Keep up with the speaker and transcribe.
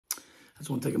just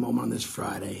want to take a moment on this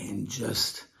Friday and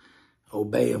just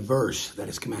obey a verse that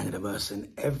is commanded of us.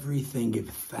 And everything give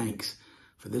thanks,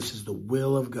 for this is the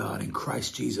will of God in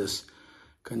Christ Jesus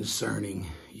concerning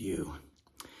you.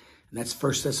 And that's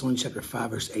 1 Thessalonians chapter 5,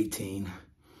 verse 18.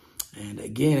 And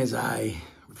again, as I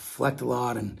reflect a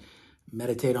lot and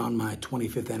meditate on my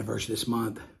 25th anniversary this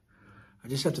month, I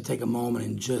just have to take a moment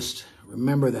and just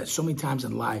remember that so many times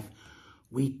in life,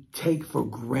 we take for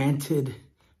granted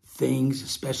things,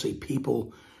 especially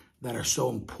people that are so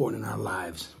important in our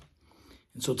lives.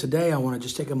 And so today I want to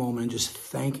just take a moment and just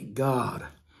thank God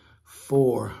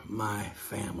for my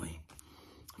family.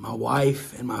 My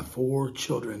wife and my 4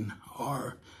 children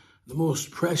are the most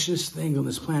precious things on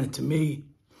this planet to me.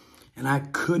 And I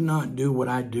could not do what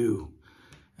I do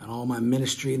and all my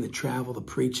ministry and the travel, the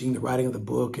preaching, the writing of the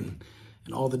book, and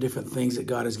all the different things that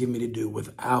God has given me to do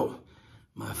without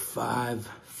my 5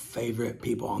 favorite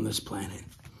people on this planet.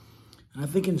 And I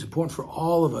think it's important for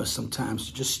all of us sometimes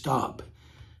to just stop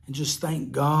and just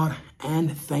thank God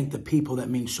and thank the people that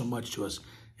mean so much to us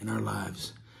in our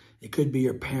lives. It could be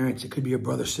your parents, it could be your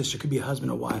brother, sister, it could be a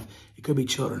husband or wife, it could be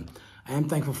children. I am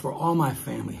thankful for all my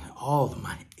family, all of them,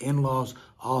 my in-laws,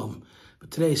 all of them.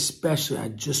 But today especially, I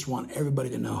just want everybody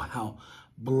to know how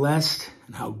blessed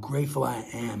and how grateful I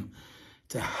am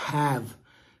to have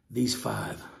these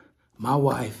 5. My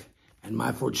wife and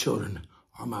my 4 children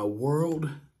are my world,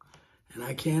 and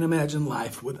I can't imagine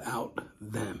life without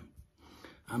them.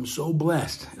 I'm so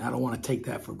blessed, and I don't want to take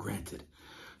that for granted.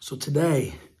 So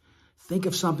today, think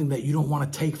of something that you don't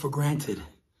want to take for granted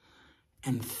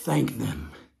and thank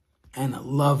them and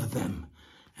love them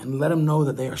and let them know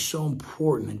that they are so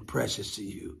important and precious to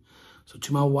you. So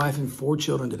to my wife and 4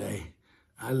 children today,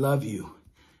 I love you,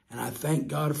 and I thank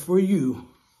God for you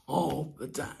all the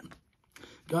time.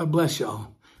 God bless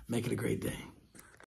y'all. Make it a great day.